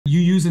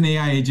use an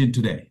AI agent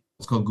today.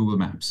 It's called Google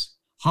Maps.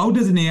 How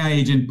does an AI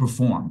agent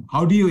perform?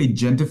 How do you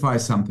agentify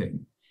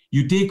something?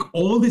 You take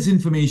all this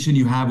information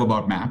you have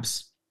about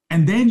maps,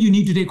 and then you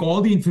need to take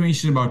all the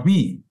information about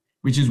me,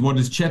 which is what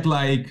is Chet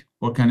like?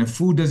 What kind of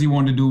food does he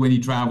want to do when he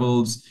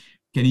travels?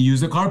 Can he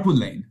use a carpool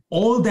lane?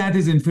 All that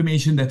is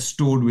information that's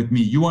stored with me.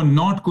 You are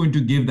not going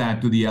to give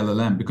that to the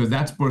LLM because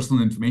that's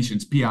personal information.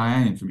 It's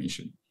PII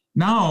information.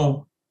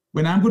 Now,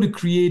 when I'm going to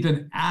create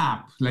an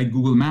app like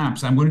Google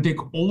Maps, I'm going to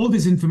take all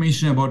this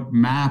information about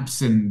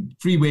maps and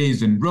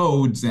freeways and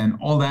roads and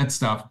all that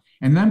stuff,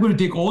 and then I'm going to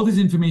take all this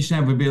information I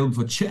have available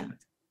for Chet.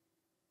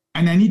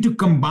 And I need to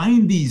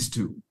combine these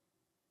two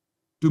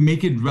to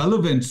make it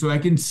relevant so I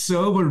can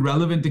serve a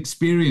relevant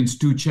experience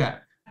to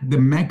Chet. The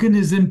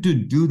mechanism to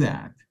do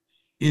that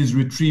is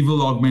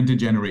retrieval augmented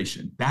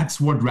generation.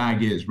 That's what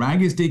RAG is.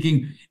 RAG is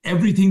taking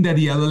everything that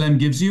the LLM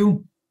gives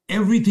you,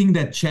 everything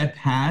that Chet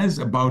has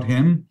about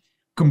him,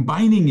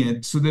 combining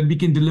it so that we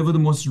can deliver the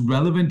most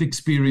relevant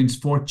experience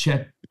for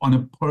Chet on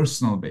a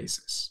personal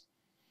basis.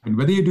 And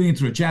whether you're doing it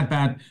through a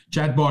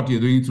chatbot, you're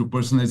doing it through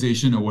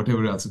personalization or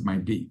whatever else it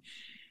might be.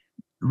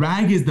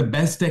 RAG is the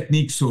best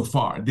technique so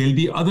far. There'll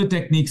be other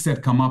techniques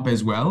that come up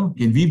as well.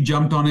 And we've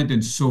jumped on it,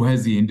 and so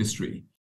has the industry.